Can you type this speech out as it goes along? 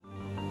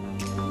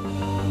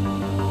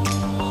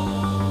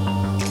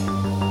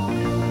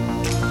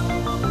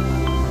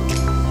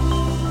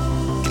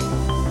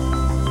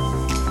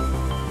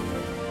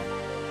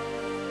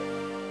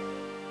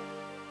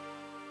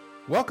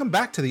Welcome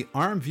back to the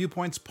ARM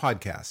Viewpoints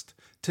podcast.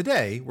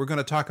 Today, we're going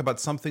to talk about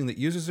something that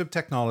users of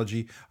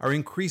technology are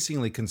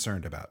increasingly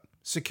concerned about: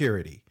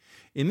 security.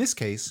 In this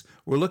case,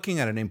 we're looking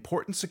at an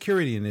important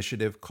security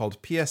initiative called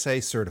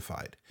PSA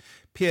Certified.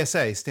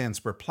 PSA stands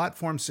for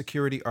Platform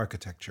Security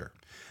Architecture.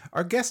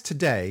 Our guest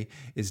today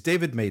is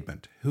David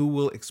Maidment, who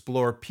will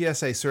explore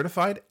PSA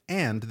Certified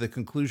and the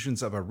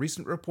conclusions of a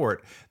recent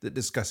report that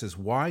discusses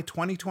why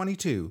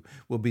 2022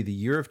 will be the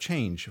year of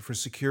change for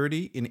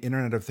security in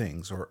Internet of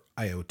Things, or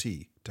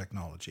IoT,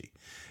 technology.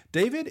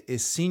 David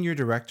is Senior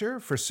Director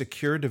for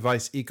Secure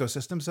Device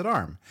Ecosystems at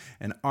ARM,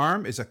 and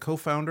ARM is a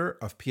co-founder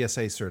of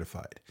PSA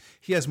Certified.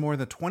 He has more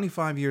than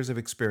 25 years of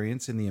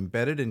experience in the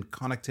embedded and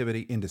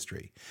connectivity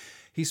industry.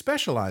 He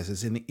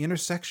specializes in the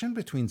intersection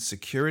between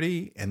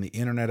security and the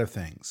Internet of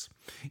Things.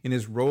 In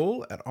his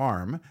role at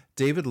ARM,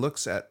 David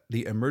looks at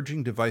the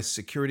emerging device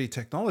security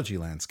technology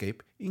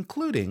landscape,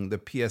 including the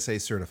PSA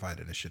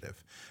Certified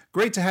initiative.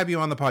 Great to have you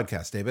on the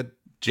podcast, David.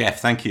 Jeff,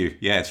 thank you.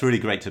 Yeah, it's really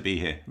great to be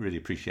here. Really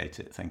appreciate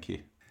it. Thank you.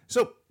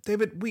 So,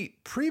 David, we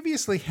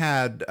previously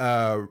had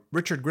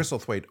Richard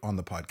Gristlethwaite on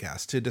the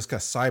podcast to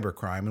discuss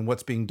cybercrime and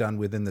what's being done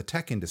within the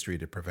tech industry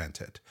to prevent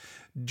it.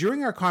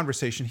 During our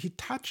conversation, he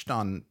touched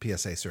on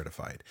PSA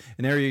Certified,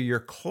 an area you're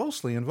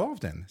closely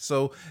involved in.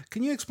 So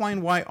can you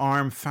explain why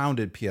ARM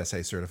founded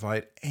PSA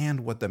Certified and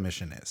what the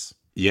mission is?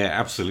 Yeah,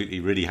 absolutely.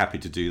 Really happy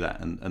to do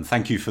that. And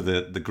thank you for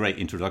the great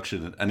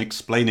introduction and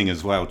explaining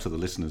as well to the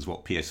listeners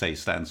what PSA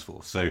stands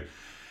for.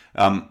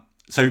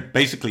 So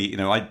basically,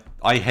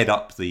 I head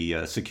up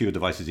the secure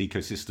devices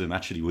ecosystem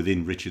actually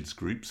within Richard's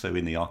group, so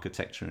in the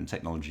architecture and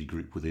technology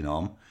group within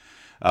ARM.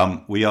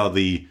 We are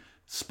the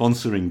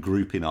sponsoring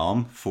group in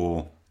ARM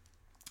for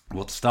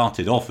what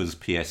started off as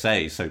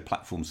PSA, so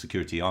Platform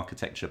Security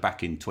Architecture,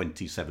 back in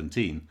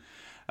 2017.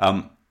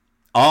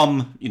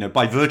 ARM,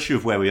 by virtue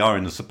of where we are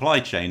in the supply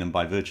chain and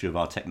by virtue of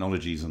our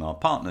technologies and our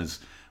partners,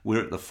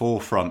 we're at the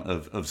forefront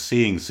of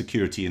seeing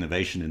security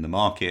innovation in the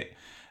market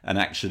and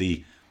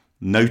actually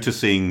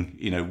noticing,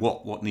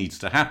 what needs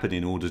to happen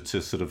in order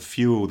to sort of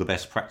fuel the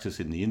best practice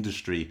in the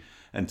industry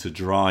and to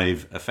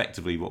drive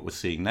effectively what we're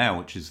seeing now,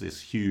 which is this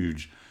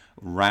huge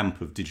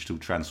ramp of digital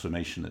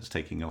transformation that's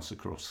taking us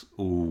across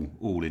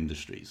all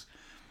industries.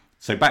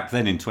 So back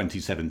then in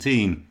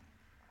 2017,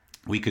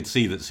 we could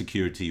see that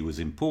security was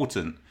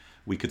important.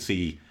 We could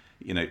see,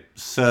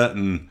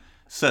 certain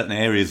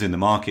areas in the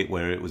market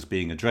where it was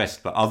being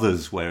addressed, but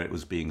others where it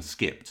was being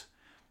skipped.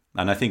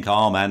 And I think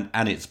ARM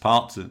and its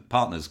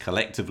partners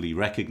collectively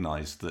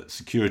recognized that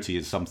security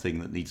is something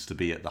that needs to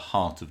be at the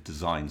heart of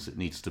designs. It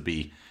needs to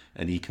be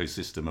an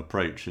ecosystem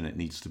approach, and it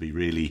needs to be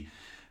really,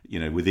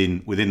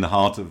 within the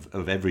heart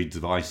of every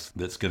device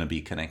that's going to be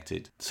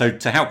connected. So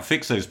to help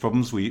fix those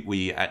problems,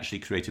 we actually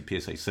created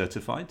PSA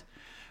Certified.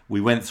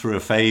 We went through a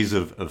phase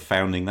of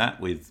founding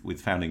that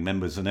with founding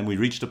members, and then we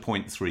reached a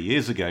point 3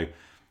 years ago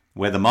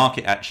where the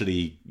market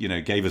actually,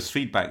 gave us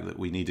feedback that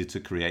we needed to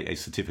create a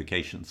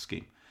certification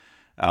scheme.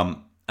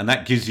 And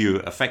that gives you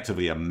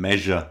effectively a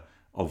measure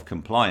of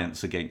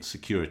compliance against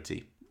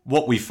security.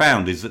 What we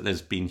found is that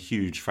there's been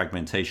huge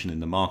fragmentation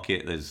in the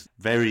market. There's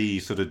very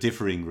sort of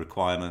differing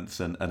requirements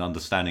and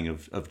understanding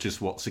of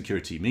just what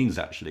security means,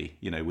 actually.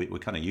 We're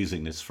kind of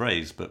using this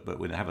phrase, but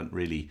we haven't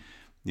really,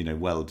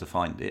 well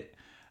defined it.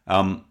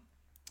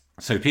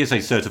 So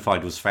PSA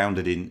Certified was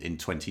founded in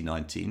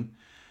 2019.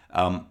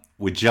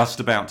 We're just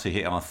about to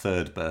hit our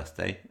third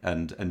birthday,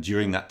 and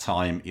during that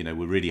time,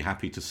 we're really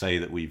happy to say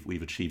that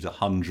we've achieved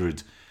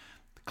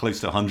close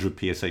to 100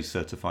 PSA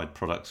certified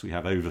products. We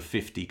have over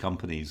 50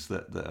 companies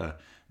that are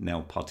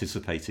now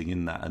participating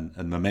in that,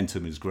 and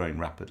momentum is growing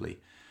rapidly.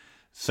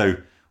 So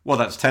what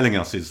that's telling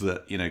us is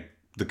that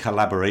the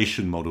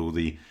collaboration model,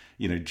 the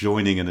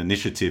joining an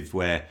initiative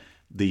where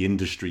the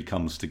industry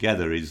comes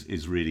together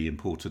is really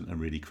important and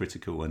really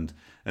critical. And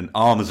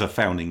ARM as a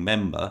founding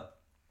member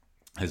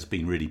has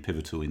been really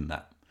pivotal in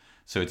that.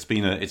 So it's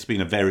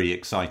been a very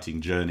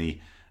exciting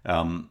journey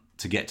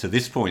to get to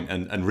this point,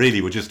 and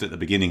really we're just at the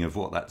beginning of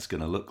what that's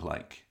going to look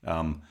like.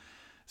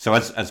 So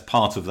as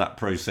part of that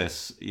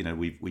process,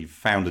 we've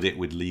founded it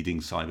with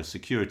leading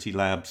cybersecurity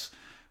labs.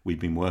 We've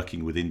been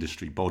working with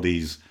industry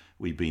bodies.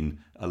 We've been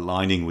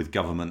aligning with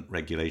government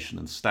regulation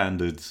and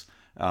standards,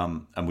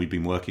 and we've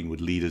been working with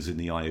leaders in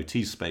the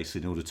IoT space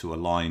in order to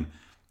align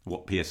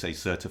what PSA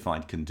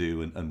Certified can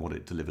do and what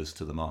it delivers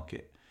to the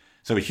market.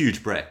 So a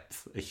huge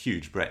breadth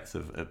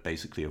of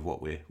basically of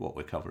what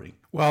we're covering.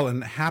 Well,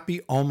 and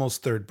happy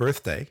almost third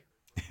birthday.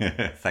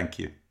 Thank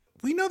you.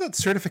 We know that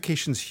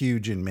certification's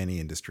huge in many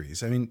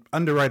industries. I mean,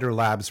 Underwriter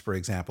Labs, for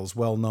example, is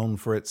well known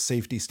for its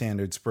safety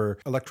standards for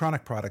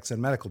electronic products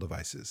and medical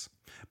devices.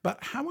 But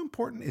how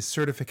important is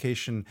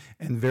certification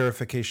and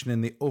verification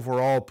in the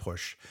overall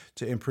push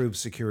to improve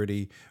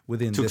security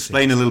within To this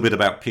explain industry? a little bit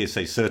about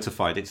PSA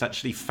Certified, it's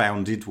actually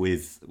founded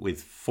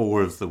with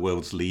 4 of the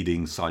world's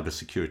leading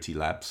cybersecurity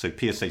labs. So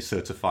PSA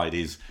Certified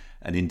is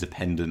an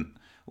independent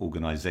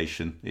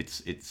organization.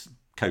 It's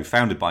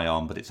co-founded by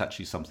ARM, but it's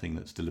actually something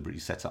that's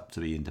deliberately set up to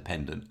be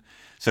independent.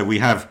 So we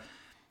have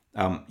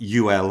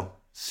UL,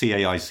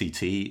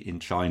 CAICT in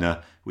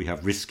China, we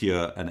have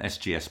Riskier and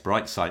SGS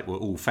Brightsight, were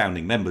all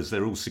founding members.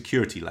 They're all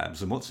security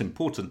labs. And what's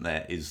important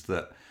there is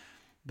that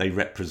they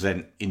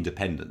represent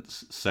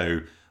independence.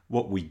 So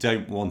what we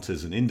don't want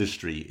as an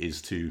industry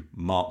is to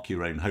mark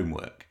your own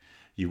homework.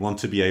 You want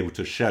to be able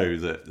to show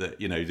that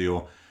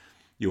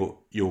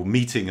you're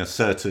meeting a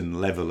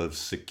certain level of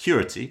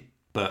security,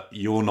 but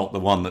you're not the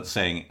one that's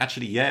saying,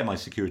 actually, yeah, my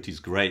security is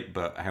great,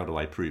 but how do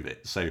I prove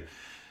it? So,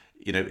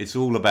 it's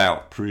all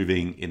about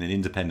proving in an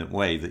independent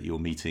way that you're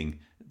meeting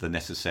the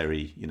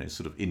necessary,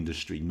 sort of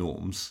industry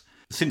norms.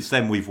 Since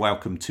then, we've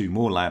welcomed 2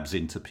 more labs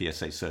into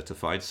PSA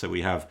Certified. So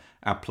we have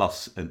A+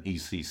 and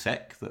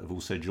EC-Sec that have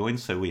also joined.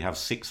 So we have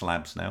 6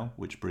 labs now,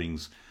 which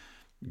brings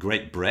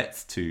great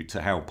breadth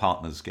to how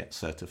partners get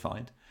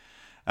certified.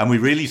 And we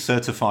really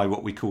certify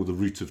what we call the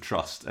root of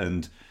trust.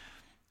 And,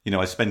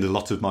 I spend a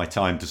lot of my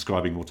time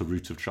describing what a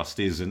root of trust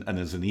is. And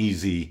as an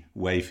easy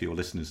way for your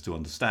listeners to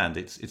understand,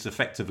 it's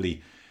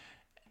effectively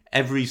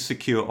every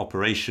secure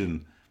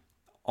operation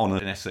on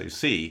an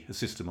SoC, a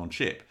system on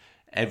chip,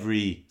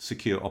 every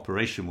secure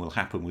operation will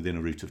happen within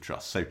a root of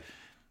trust. So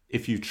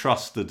if you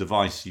trust the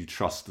device, you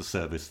trust the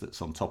service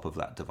that's on top of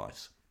that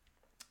device.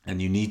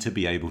 And you need to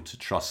be able to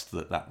trust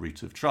that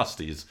root of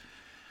trust is,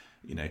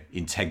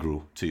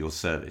 integral to your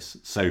service.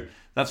 So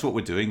that's what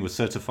we're doing. We're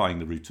certifying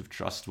the root of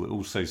trust. We're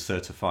also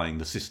certifying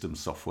the system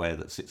software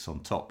that sits on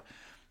top.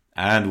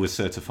 And we're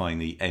certifying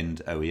the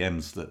end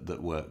OEMs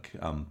that work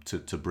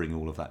to bring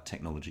all of that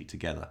technology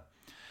together.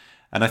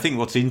 And I think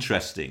what's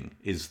interesting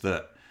is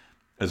that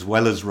as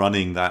well as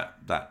running that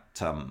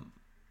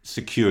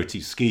security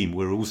scheme,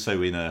 we're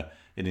also in an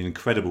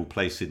incredible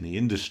place in the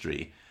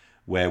industry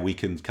where we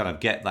can kind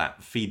of get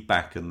that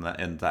feedback and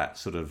that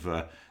sort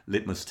of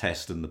litmus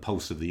test and the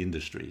pulse of the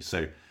industry.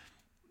 So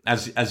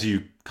as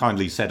you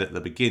kindly said at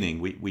the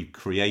beginning, we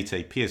create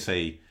a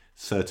PSA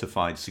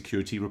certified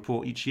security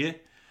report each year.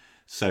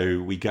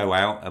 So we go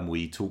out and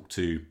we talk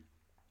to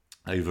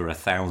over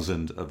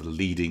 1,000 of the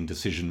leading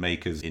decision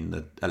makers in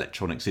the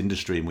electronics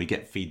industry, and we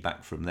get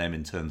feedback from them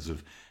in terms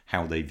of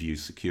how they view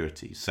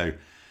security. So,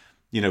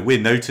 we're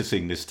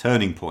noticing this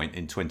turning point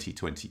in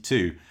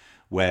 2022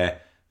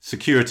 where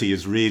security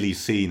is really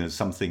seen as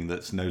something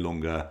that's no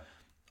longer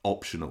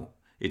optional.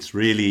 It's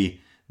really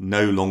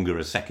no longer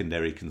a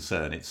secondary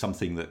concern. It's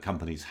something that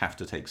companies have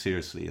to take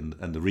seriously. And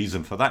the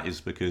reason for that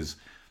is because,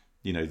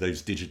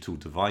 those digital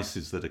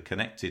devices that are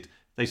connected,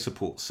 they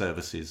support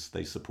services,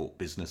 they support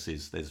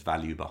businesses, there's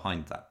value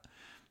behind that.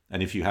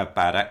 And if you have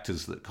bad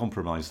actors that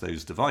compromise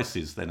those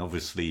devices, then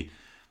obviously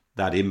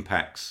that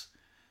impacts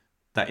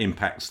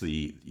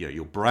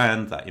your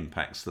brand, that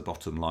impacts the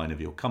bottom line of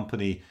your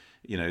company.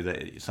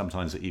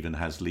 Sometimes it even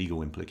has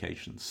legal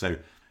implications. So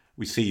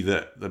we see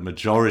that the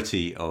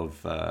majority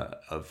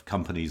of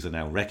companies are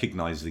now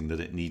recognizing that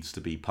it needs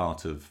to be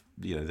part of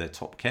their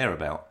top care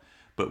about.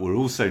 But we're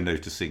also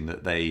noticing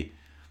that they're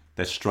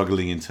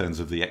struggling in terms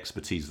of the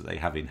expertise that they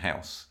have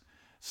in-house.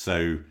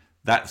 So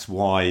that's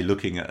why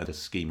looking at a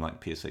scheme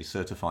like PSA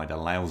Certified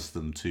allows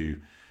them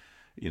to,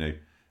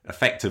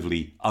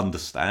 effectively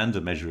understand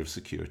a measure of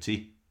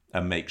security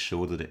and make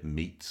sure that it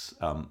meets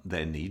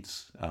their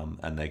needs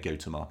and their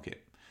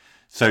go-to-market.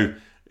 So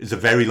it's a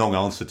very long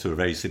answer to a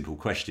very simple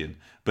question,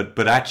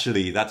 but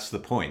actually that's the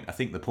point. I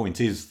think the point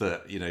is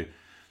that,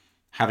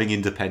 having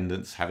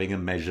independence, having a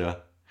measure,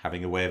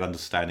 having a way of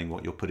understanding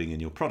what you're putting in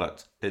your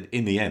product,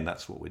 in the end,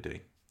 that's what we're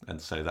doing.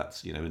 And so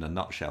that's, in a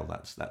nutshell,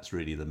 that's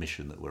really the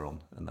mission that we're on.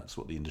 And that's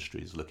what the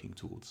industry is looking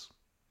towards.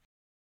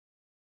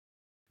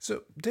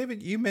 So,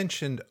 David, you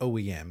mentioned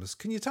OEMs.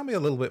 Can you tell me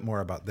a little bit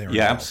more about their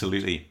Yeah,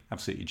 involvement?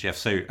 absolutely, Geoff.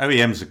 So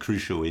OEMs are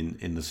crucial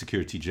in the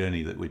security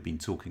journey that we've been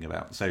talking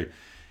about. So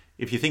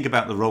if you think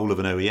about the role of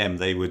an OEM,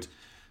 they would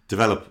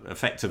develop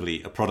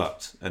effectively a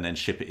product and then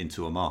ship it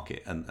into a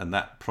market. And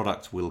that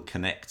product will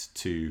connect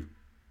to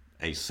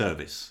a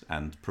service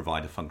and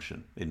provide a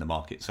function in the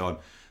market. So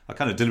I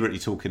kind of deliberately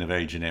talk in a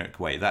very generic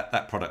way.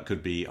 That product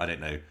could be,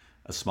 a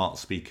smart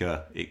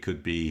speaker. It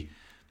could be,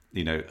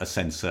 a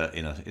sensor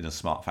in a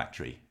smart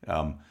factory.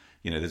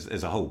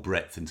 There's a whole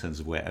breadth in terms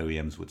of where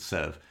OEMs would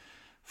serve.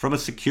 From a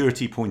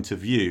security point of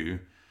view,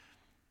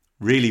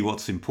 really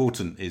what's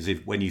important is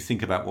when you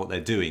think about what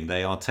they're doing,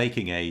 they are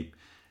taking a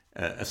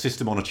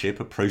system on a chip,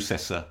 a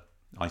processor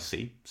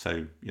IC,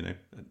 so an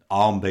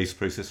ARM-based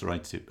processor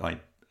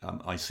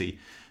IC.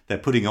 They're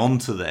putting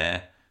onto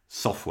their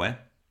software.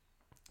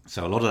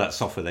 So a lot of that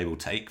software they will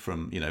take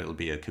from, it'll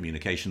be a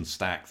communication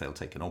stack. They'll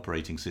take an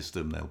operating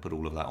system. They'll put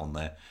all of that on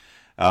there.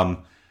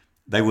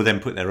 They will then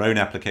put their own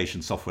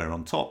application software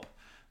on top.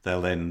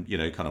 They'll then,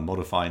 kind of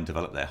modify and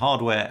develop their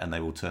hardware, and they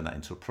will turn that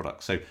into a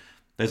product. So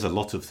there's a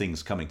lot of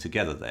things coming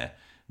together there.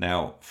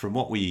 Now, from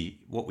what we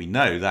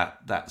know,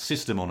 that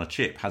system on a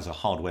chip has a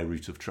hardware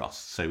root of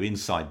trust. So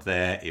inside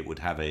there, it would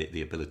have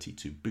the ability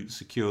to boot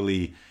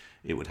securely.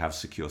 It would have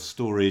secure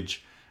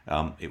storage.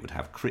 It would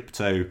have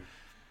crypto.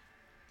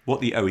 What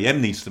the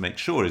OEM needs to make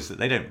sure is that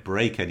they don't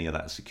break any of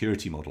that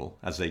security model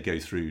as they go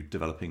through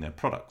developing their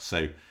products.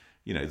 So,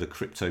 the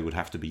crypto would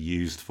have to be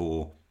used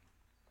for,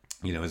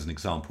 as an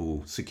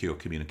example, secure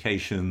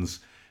communications.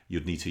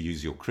 You'd need to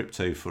use your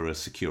crypto for a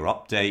secure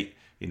update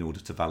in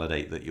order to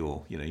validate that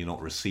you're not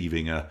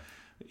receiving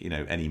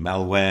any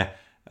malware.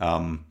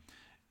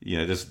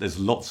 There's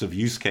lots of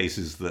use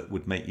cases that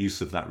would make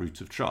use of that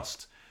root of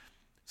trust.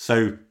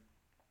 So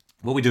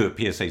what we do at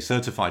PSA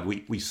Certified,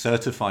 we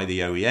certify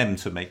the OEM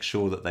to make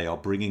sure that they are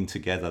bringing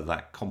together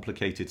that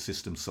complicated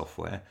system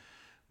software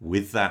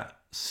with that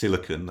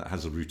silicon that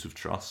has a root of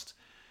trust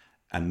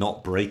and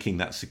not breaking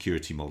that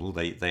security model.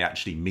 They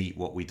actually meet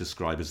what we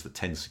describe as the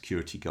 10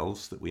 security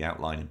goals that we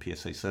outline in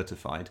PSA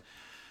Certified.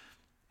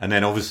 And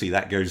then obviously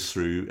that goes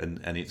through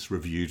and it's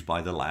reviewed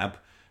by the lab,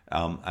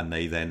 and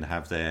they then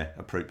have their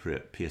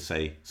appropriate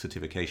PSA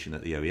certification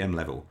at the OEM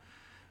level.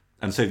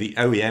 And so the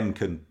OEM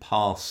can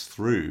pass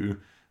through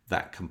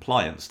that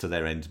compliance to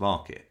their end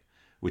market,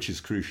 which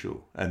is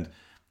crucial. And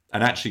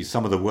actually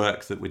some of the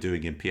work that we're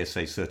doing in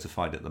PSA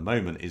Certified at the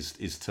moment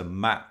is to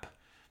map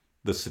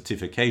the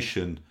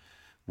certification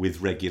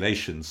with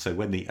regulations. So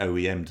when the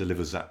OEM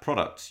delivers that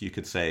product, you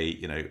could say,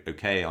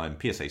 okay, I'm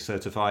PSA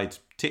certified,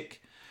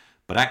 tick.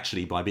 But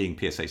actually, by being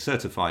PSA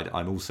certified,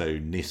 I'm also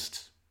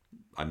NIST.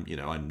 I'm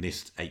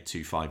NIST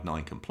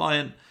 8259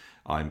 compliant.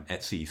 I'm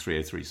ETSI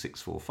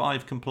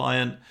 303645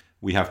 compliant.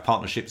 We have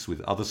partnerships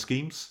with other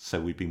schemes.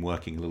 So we've been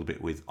working a little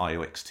bit with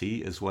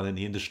IoT as well in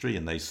the industry,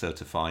 and they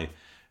certify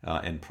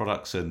end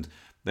products. And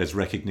there's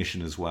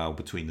recognition as well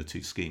between the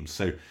two schemes.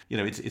 So,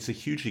 it's a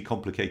hugely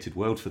complicated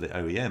world for the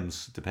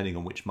OEMs, depending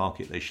on which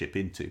market they ship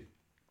into.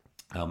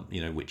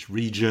 Which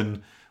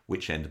region,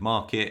 which end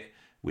market,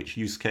 which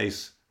use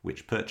case,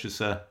 which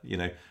purchaser,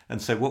 and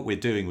so what we're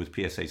doing with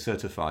PSA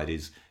Certified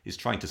is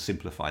trying to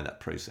simplify that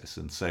process.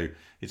 And so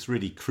it's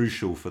really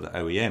crucial for the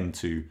OEM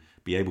to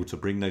be able to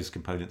bring those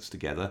components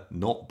together,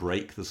 not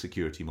break the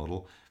security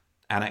model,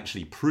 and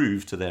actually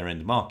prove to their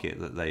end market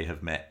that they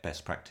have met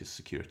best practice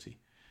security.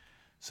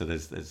 So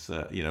there's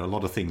a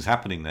lot of things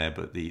happening there,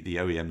 but the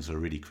OEMs are a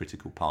really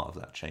critical part of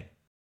that chain.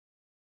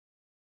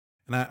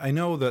 And I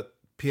know that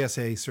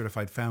PSA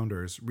Certified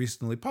founders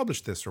recently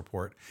published this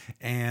report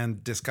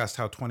and discussed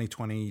how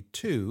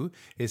 2022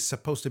 is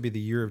supposed to be the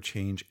year of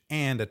change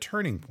and a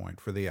turning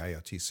point for the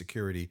IoT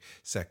security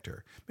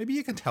sector. Maybe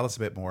you can tell us a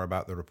bit more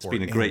about the report. It's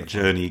been a great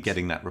journey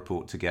getting that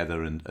report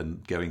together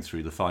and going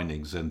through the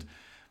findings. And,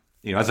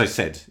 as I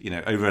said,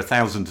 over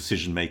 1,000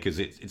 decision makers,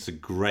 it's a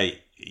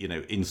great,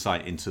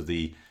 insight into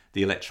the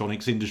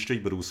electronics industry,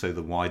 but also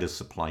the wider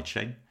supply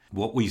chain.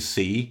 What we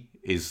see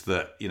is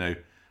that,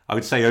 I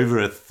would say over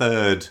a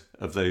third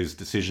of those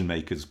decision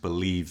makers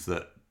believe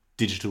that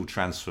digital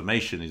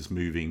transformation is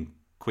moving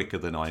quicker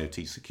than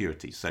IoT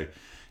security. So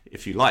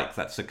if you like,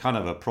 that's a kind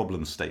of a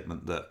problem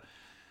statement that,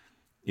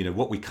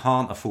 what we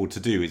can't afford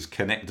to do is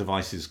connect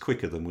devices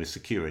quicker than we're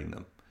securing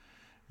them.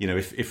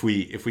 If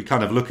we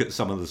kind of look at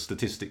some of the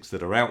statistics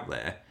that are out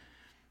there,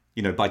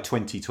 by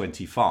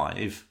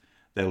 2025,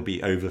 there'll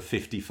be over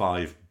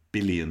 55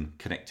 billion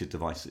connected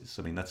devices.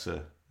 I mean, that's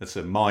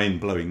a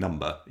mind-blowing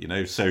number,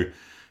 so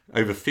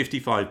over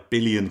 55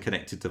 billion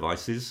connected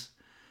devices.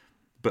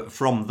 But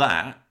from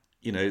that,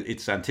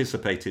 it's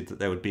anticipated that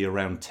there would be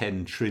around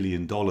 $10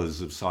 trillion of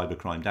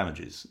cybercrime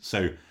damages.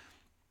 So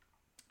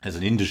as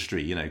an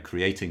industry,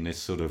 creating this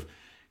sort of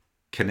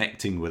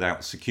connecting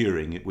without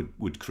securing, it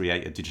would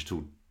create a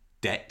digital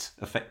debt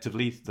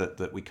effectively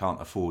that we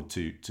can't afford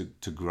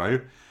to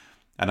grow.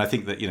 And I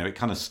think that, it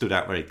kind of stood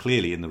out very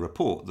clearly in the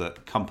report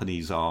that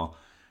companies are,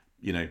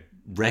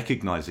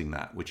 recognizing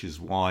that, which is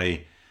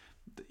why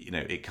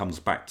it comes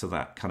back to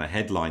that kind of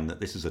headline that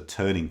this is a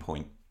turning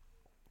point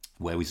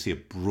where we see a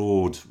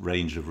broad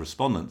range of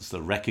respondents that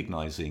are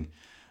recognizing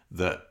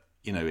that,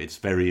 it's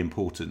very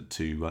important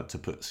to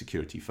put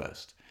security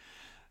first.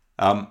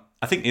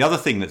 I think the other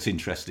thing that's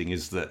interesting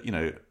is that,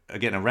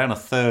 again, around a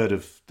third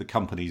of the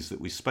companies that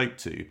we spoke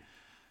to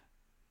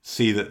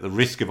see that the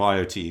risk of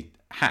IoT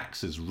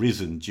hacks has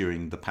risen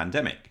during the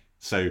pandemic.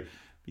 So,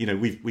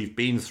 we've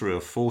been through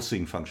a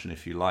forcing function,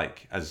 if you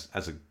like, as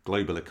a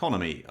global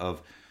economy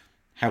of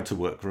how to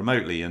work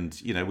remotely. And,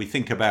 we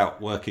think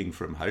about working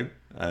from home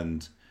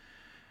and,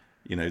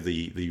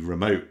 the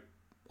remote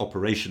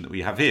operation that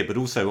we have here, but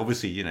also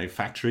obviously,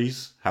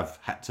 factories have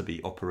had to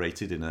be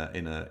operated in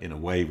a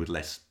way with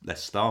less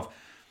staff.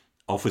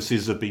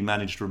 Offices have been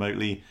managed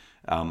remotely.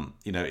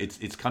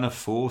 It's kind of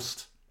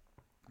forced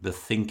the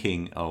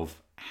thinking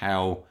of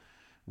how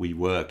we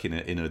work in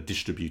a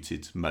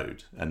distributed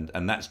mode,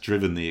 and that's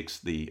driven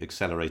the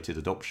accelerated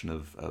adoption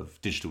of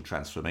digital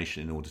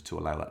transformation in order to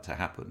allow that to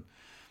happen.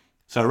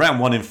 So around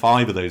 1 in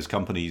 5 of those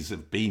companies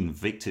have been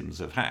victims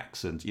of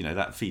hacks, and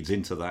that feeds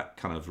into that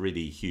kind of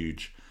really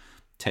huge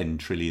 $10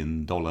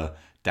 trillion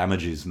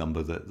damages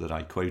number that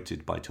I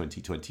quoted by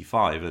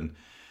 2025. And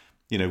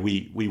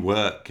we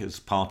work as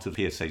part of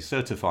PSA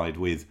Certified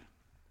with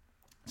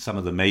some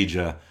of the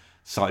major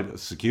cyber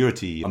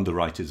security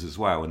underwriters as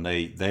well, and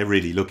they're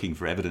really looking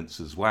for evidence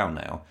as well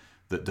now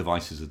that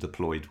devices are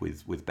deployed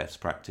with best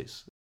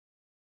practice.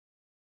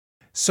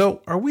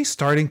 So, are we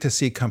starting to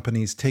see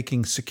companies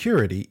taking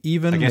security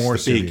even I guess more the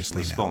big seriously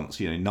now? response,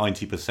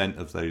 90%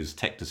 of those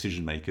tech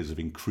decision makers have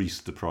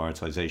increased the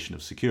prioritization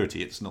of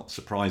security. It's not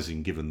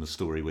surprising given the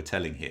story we're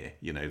telling here.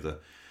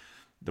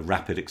 The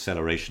rapid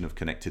acceleration of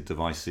connected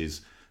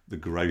devices, the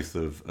growth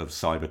of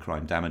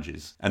cybercrime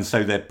damages. And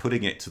so they're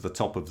putting it to the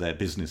top of their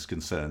business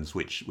concerns,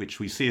 which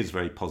we see as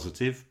very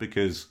positive,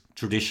 because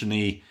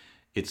traditionally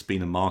it's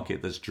been a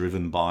market that's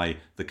driven by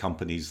the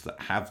companies that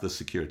have the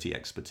security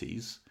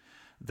expertise.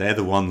 They're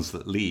the ones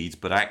that lead,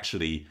 but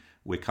actually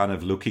we're kind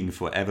of looking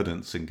for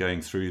evidence and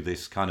going through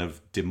this kind of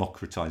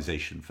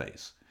democratization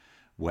phase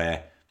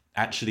where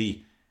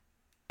actually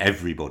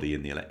everybody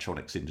in the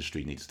electronics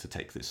industry needs to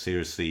take this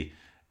seriously,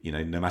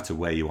 no matter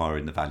where you are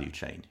in the value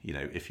chain.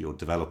 If you're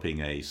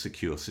developing a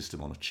secure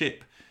system on a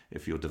chip,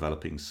 if you're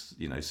developing,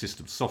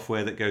 system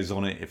software that goes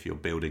on it, if you're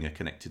building a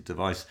connected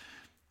device,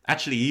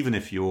 actually, even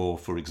if you're,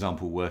 for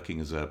example, working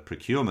as a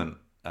procurement,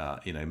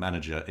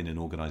 manager in an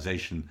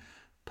organization,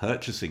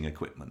 purchasing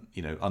equipment,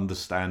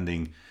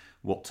 understanding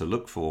what to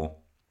look for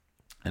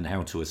and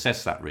how to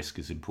assess that risk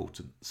is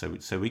important.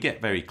 So we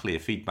get very clear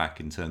feedback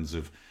in terms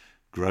of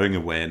growing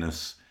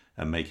awareness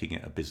and making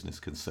it a business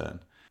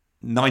concern.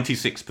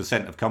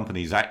 96% of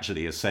companies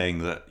actually are saying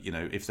that,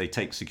 if they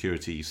take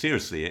security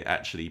seriously, it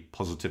actually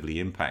positively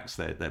impacts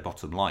their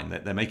bottom line.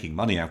 They're making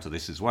money out of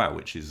this as well,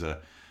 which is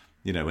a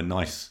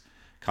nice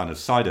kind of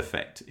side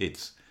effect.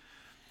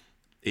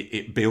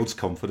 It builds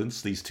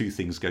confidence. These two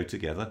things go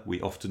together.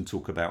 We often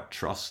talk about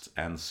trust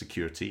and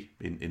security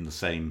in the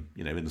same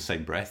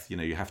breath.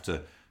 You have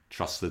to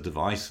trust the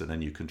device, and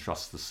then you can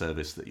trust the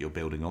service that you're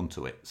building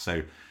onto it.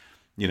 So,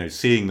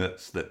 seeing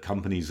that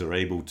companies are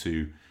able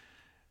to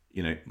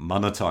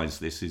monetize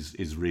this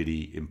is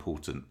really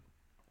important.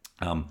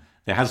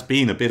 There has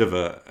been a bit of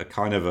a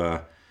kind of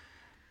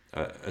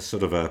a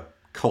sort of a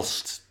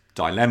cost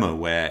dilemma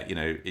where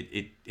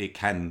there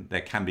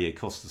can be a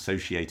cost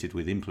associated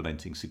with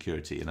implementing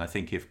security, and I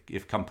think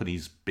if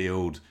companies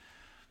build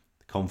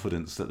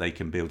confidence that they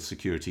can build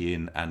security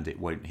in and it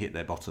won't hit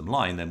their bottom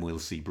line, then we'll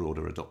see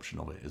broader adoption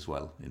of it as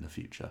well in the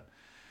future.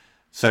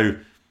 So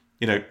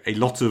a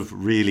lot of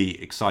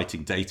really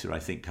exciting data, I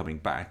think, coming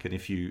back, and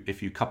if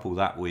you couple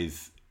that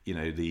with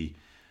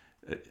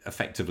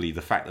effectively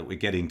the fact that we're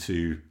getting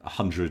to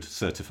 100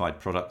 certified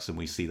products and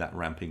we see that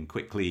ramping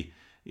quickly,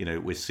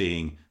 we're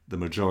seeing the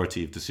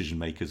majority of decision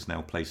makers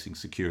now placing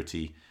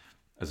security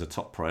as a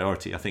top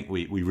priority. I think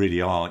we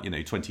really are,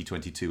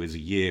 2022 is a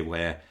year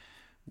where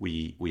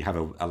we have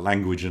a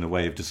language and a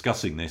way of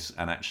discussing this,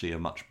 and actually a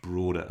much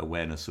broader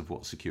awareness of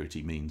what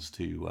security means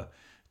to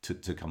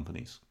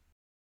companies.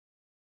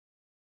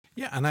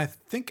 Yeah, and I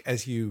think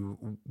as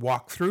you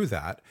walk through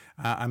that,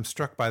 I'm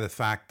struck by the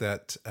fact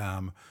that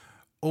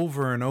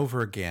over and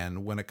over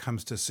again, when it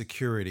comes to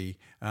security,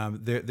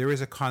 there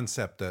is a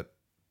concept that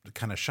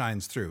kind of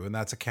shines through, and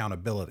that's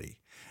accountability.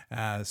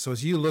 So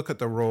as you look at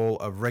the role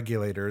of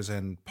regulators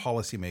and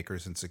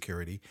policymakers in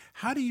security,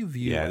 how do you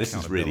view accountability? Yeah, this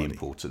is really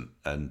important.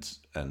 And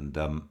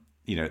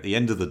at the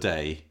end of the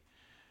day,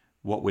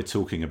 what we're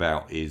talking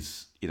about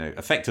is,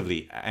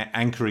 effectively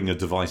anchoring a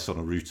device on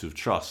a root of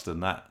trust,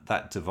 and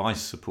that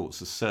device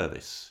supports a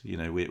service.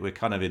 We're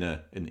kind of in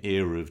an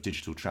era of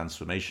digital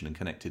transformation and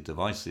connected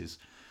devices.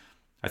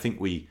 I think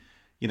we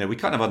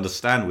kind of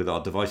understand with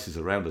our devices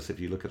around us. If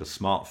you look at a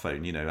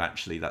smartphone,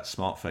 actually that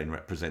smartphone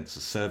represents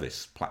a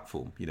service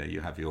platform.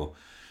 You have your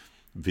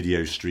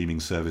video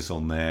streaming service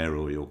on there,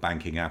 or your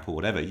banking app, or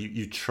whatever.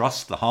 You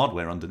trust the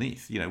hardware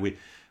underneath.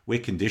 We're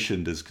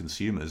conditioned as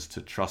consumers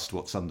to trust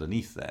what's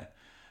underneath there.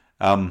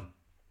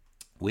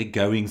 We're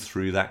going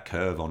through that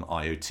curve on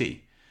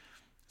IoT.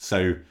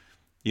 So,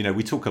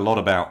 we talk a lot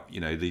about,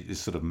 this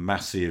sort of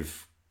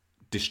massive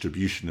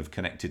distribution of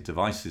connected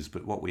devices,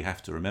 but what we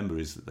have to remember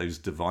is that those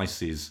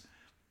devices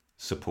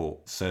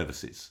support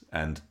services,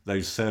 and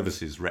those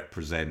services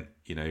represent,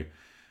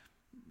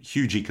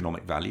 huge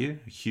economic value,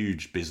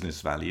 huge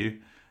business value,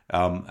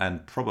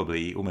 and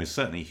probably almost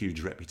certainly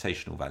huge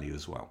reputational value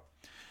as well.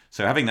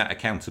 So having that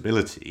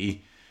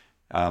accountability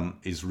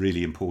is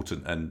really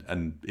important,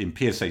 and in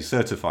PSA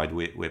Certified,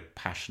 we're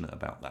passionate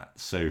about that.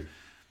 So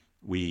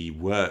we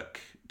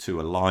work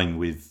to align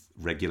with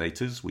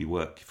regulators. We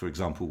work, for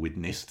example, with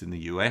NIST in the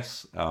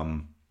US.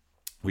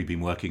 We've been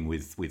working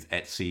with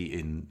ETSI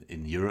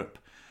in Europe.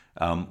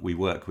 We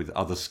work with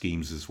other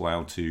schemes as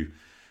well to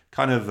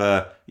kind of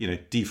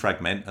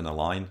defragment and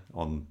align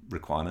on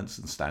requirements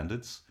and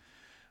standards.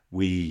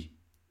 We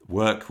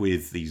work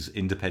with these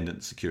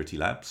independent security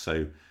labs.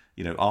 So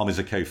ARM is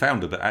a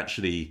co-founder, but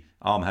actually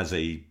ARM has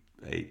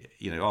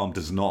ARM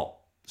does not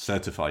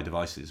certify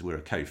devices. We're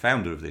a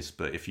co-founder of this,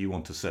 but if you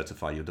want to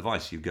certify your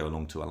device, you go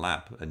along to a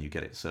lab and you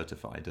get it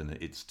certified, and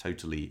it's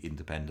totally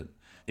independent.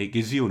 It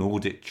gives you an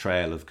audit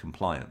trail of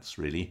compliance,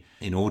 really,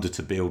 in order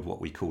to build what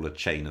we call a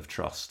chain of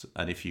trust.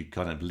 And if you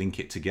kind of link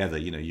it together,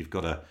 you've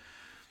got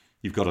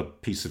a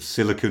piece of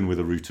silicon with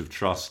a root of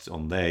trust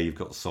on there. You've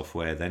got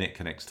software, then it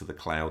connects to the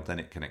cloud, then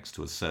it connects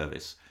to a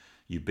service.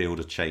 You build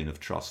a chain of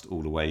trust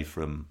all the way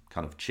from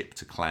kind of chip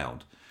to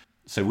cloud.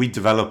 So we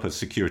develop a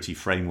security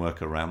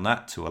framework around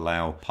that to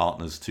allow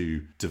partners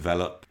to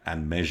develop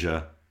and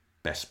measure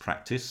best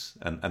practice.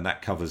 And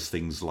that covers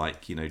things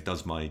like,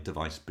 does my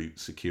device boot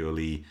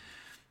securely?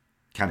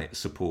 Can it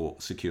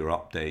support secure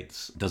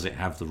updates? Does it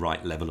have the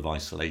right level of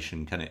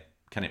isolation? Can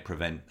it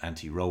prevent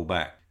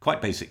anti-rollback?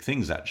 Quite basic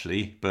things,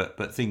 actually,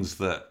 but things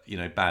that,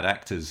 bad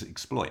actors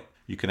exploit.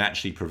 You can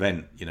actually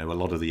prevent, a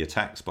lot of the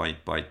attacks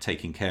by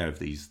taking care of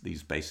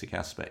these basic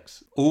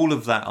aspects. All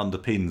of that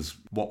underpins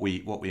what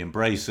we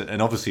embrace,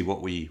 and obviously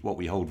what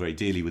we hold very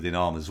dearly within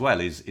ARM as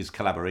well is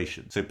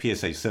collaboration. So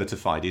PSA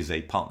Certified is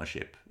a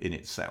partnership in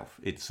itself.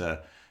 It's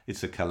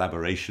a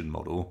collaboration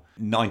model.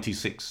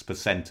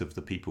 96% of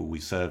the people we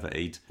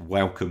surveyed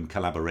welcome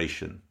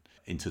collaboration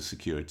into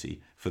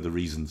security for the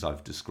reasons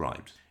I've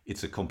described.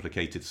 It's a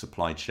complicated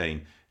supply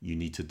chain. You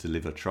need to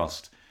deliver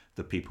trust.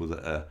 The people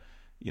that are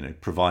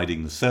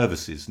providing the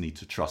services need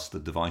to trust the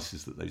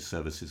devices that those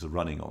services are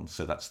running on.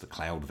 So that's the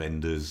cloud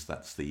vendors,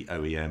 that's the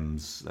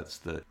OEMs,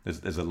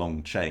 there's a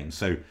long chain.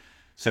 So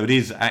it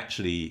is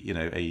actually,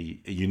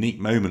 a unique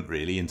moment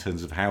really in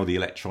terms of how the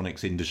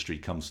electronics industry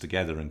comes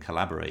together and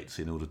collaborates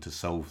in order to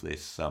solve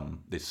this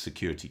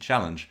security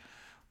challenge,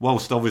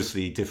 whilst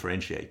obviously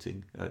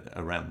differentiating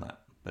around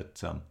that.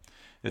 But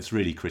it's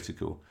really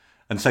critical.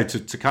 And so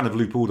to kind of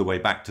loop all the way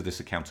back to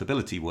this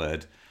accountability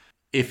word,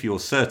 if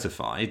you're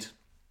certified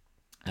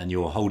and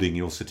you're holding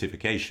your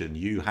certification,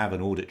 you have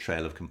an audit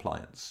trail of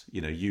compliance.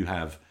 You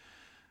have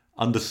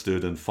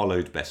understood and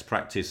followed best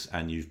practice,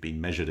 and you've been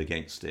measured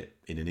against it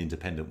in an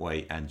independent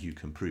way, and you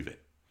can prove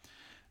it.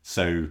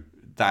 So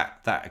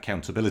that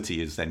accountability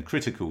is then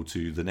critical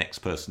to the next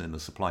person in the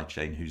supply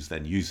chain who's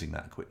then using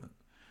that equipment.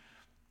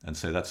 And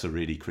so that's a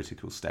really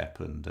critical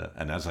step. And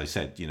as I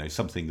said,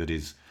 something that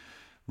is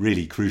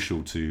really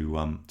crucial to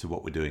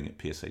what we're doing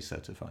at PSA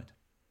Certified.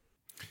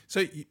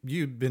 So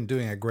you've been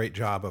doing a great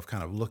job of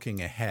kind of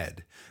looking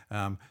ahead.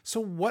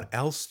 So what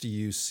else do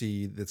you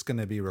see that's going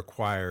to be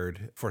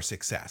required for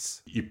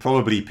success? You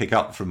probably pick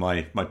up from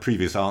my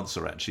previous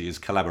answer, actually, is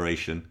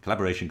collaboration.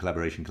 I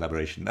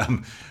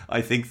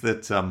think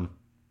that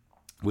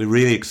we're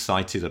really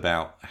excited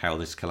about how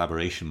this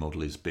collaboration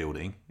model is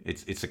building.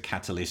 It's a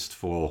catalyst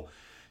for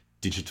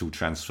digital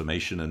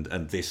transformation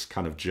and this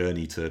kind of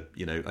journey to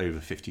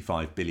over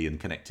 55 billion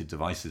connected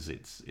devices.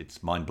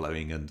 It's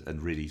mind-blowing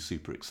and really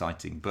super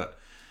exciting. But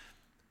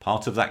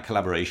part of that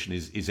collaboration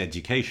is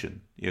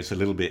education. It's a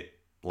little bit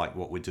like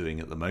what we're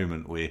doing at the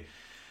moment, where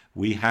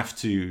we have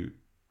to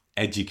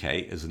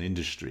educate as an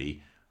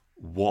industry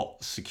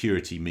what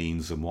security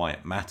means and why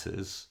it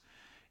matters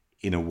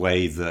in a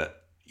way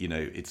that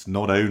it's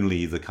not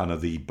only the kind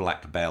of the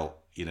black belt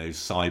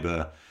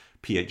cyber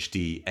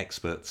PhD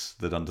experts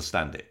that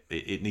understand it.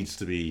 It needs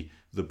to be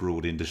the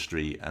broad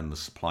industry and the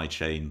supply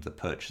chain, the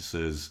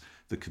purchasers,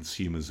 the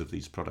consumers of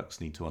these products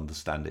need to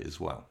understand it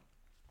as well.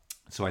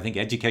 So I think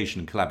education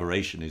and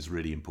collaboration is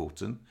really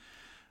important.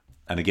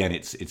 And again,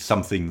 it's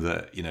something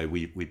that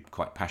we're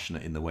quite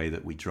passionate in the way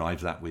that we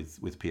drive that with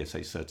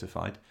PSA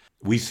Certified.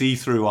 We see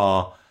through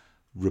our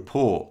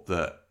report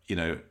that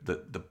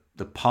that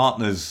the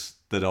partners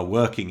that are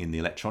working in the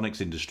electronics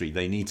industry,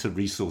 they need to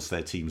resource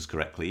their teams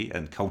correctly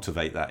and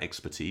cultivate that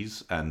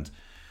expertise and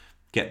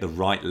get the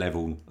right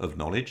level of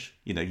knowledge.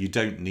 You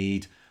don't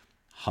need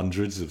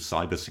hundreds of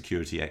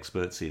cybersecurity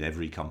experts in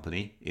every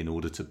company in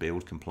order to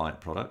build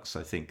compliant products.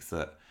 I think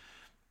that,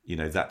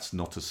 that's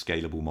not a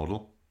scalable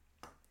model.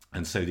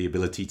 And so the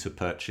ability to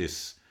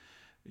purchase,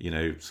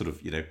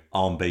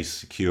 ARM-based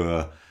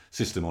secure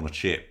system on a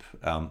chip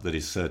that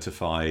is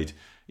certified,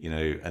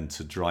 and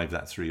to drive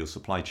that through your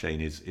supply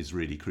chain is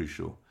really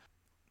crucial.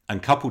 And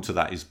coupled to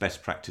that is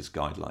best practice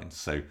guidelines.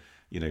 So,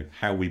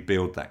 how we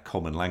build that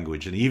common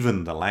language, and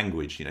even the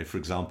language, for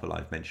example,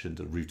 I've mentioned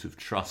a root of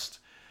trust.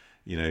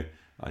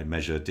 I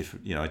measure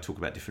different, I talk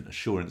about different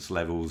assurance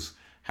levels.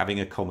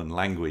 Having a common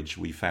language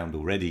we found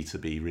already to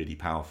be really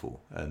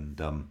powerful. And,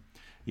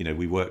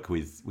 we work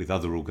with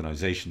other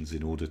organizations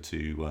in order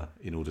to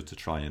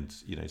try and,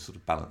 sort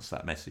of balance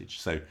that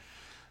message. So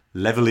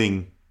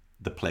leveling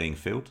the playing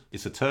field.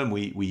 It's a term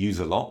we use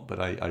a lot, but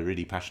I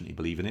really passionately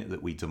believe in it,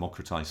 that we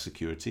democratize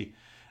security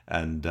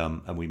and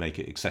we make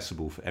it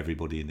accessible for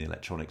everybody in the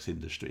electronics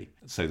industry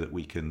so that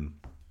we can,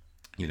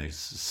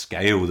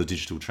 scale the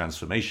digital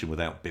transformation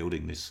without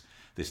building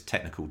this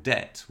technical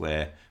debt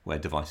where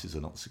devices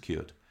are not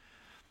secured.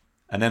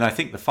 And then I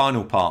think the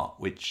final part,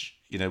 which,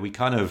 we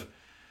kind of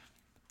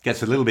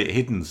gets a little bit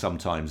hidden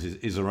sometimes,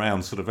 is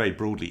around sort of very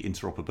broadly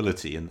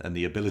interoperability and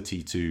the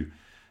ability to,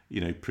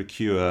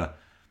 procure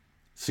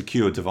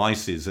secure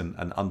devices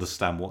and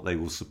understand what they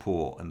will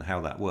support and how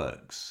that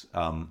works.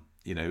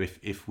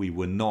 If we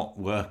were not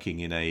working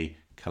in a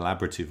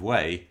collaborative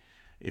way,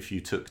 if you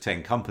took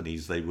 10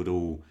 companies, they would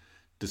all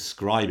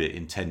describe it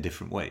in 10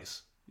 different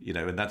ways,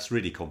 and that's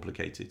really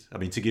complicated. I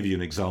mean, to give you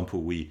an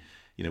example, we're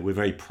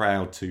very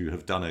proud to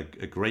have done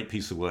a great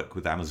piece of work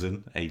with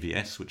Amazon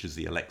AVS, which is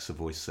the Alexa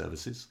voice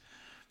services.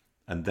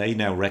 And they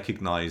now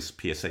recognize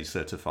PSA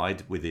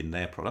Certified within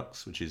their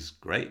products, which is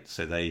great.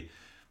 So they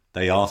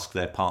they ask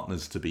their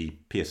partners to be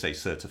PSA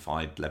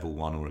Certified Level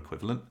 1 or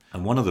equivalent.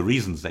 And one of the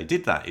reasons they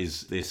did that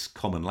is this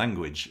common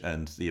language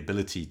and the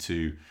ability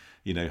to,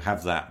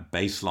 have that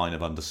baseline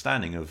of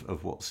understanding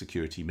of what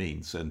security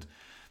means. And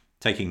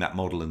taking that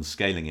model and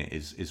scaling it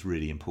is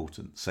really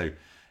important. So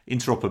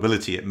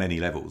interoperability at many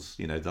levels,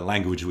 the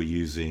language we're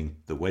using,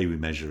 the way we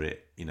measure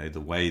it,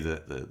 the way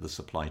that the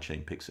supply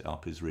chain picks it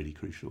up is really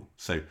crucial.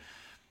 So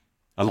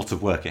a lot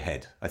of work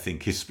ahead, I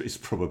think, is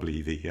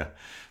probably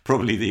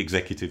the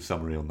executive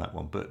summary on that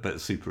one,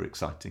 but super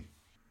exciting.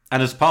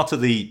 And as part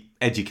of the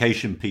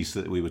education piece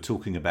that we were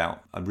talking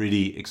about, I'm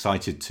really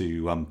excited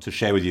to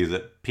share with you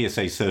that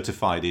PSA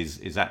Certified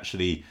is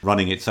actually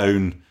running its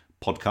own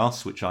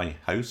podcast, which I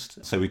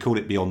host. So we call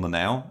it Beyond the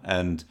Now,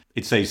 and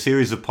it's a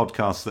series of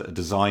podcasts that are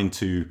designed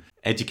to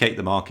educate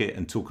the market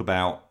and talk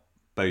about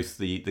both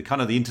the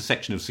kind of the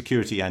intersection of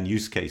security and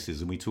use cases.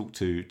 And we talk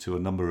to a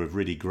number of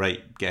really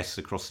great guests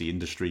across the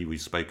industry.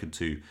 We've spoken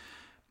to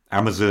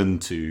Amazon,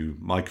 to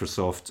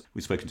Microsoft,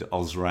 we've spoken to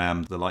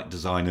Osram, the light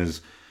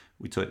designers.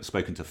 We've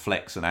spoken to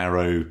Flex and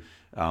Arrow,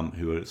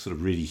 who are sort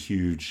of really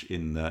huge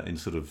in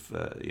sort of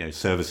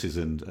services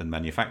and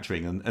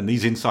manufacturing. And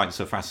these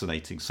insights are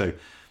fascinating. So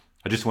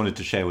I just wanted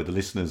to share with the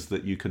listeners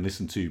that you can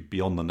listen to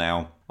Beyond the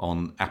Now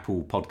on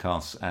Apple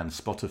Podcasts and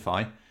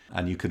Spotify.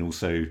 And you can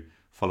also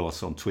follow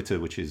us on Twitter,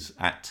 which is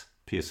at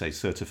PSA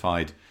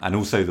Certified, and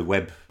also the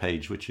web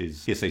page, which is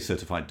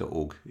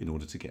psacertified.org, in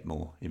order to get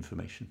more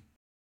information.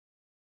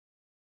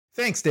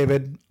 Thanks,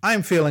 David.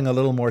 I'm feeling a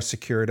little more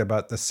secured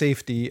about the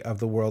safety of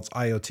the world's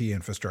IoT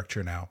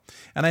infrastructure now.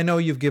 And I know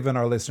you've given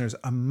our listeners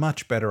a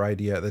much better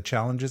idea of the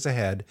challenges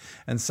ahead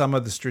and some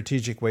of the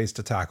strategic ways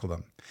to tackle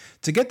them.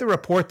 To get the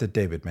report that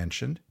David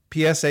mentioned,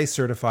 PSA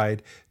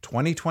Certified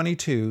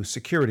 2022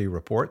 Security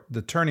Report,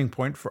 the turning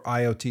point for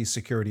IoT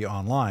security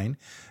online,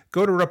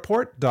 go to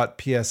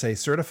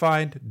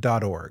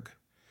report.psacertified.org.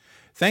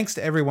 Thanks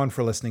to everyone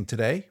for listening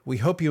today. We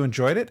hope you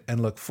enjoyed it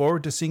and look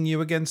forward to seeing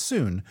you again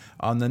soon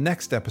on the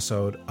next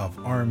episode of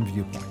ARM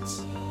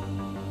Viewpoints.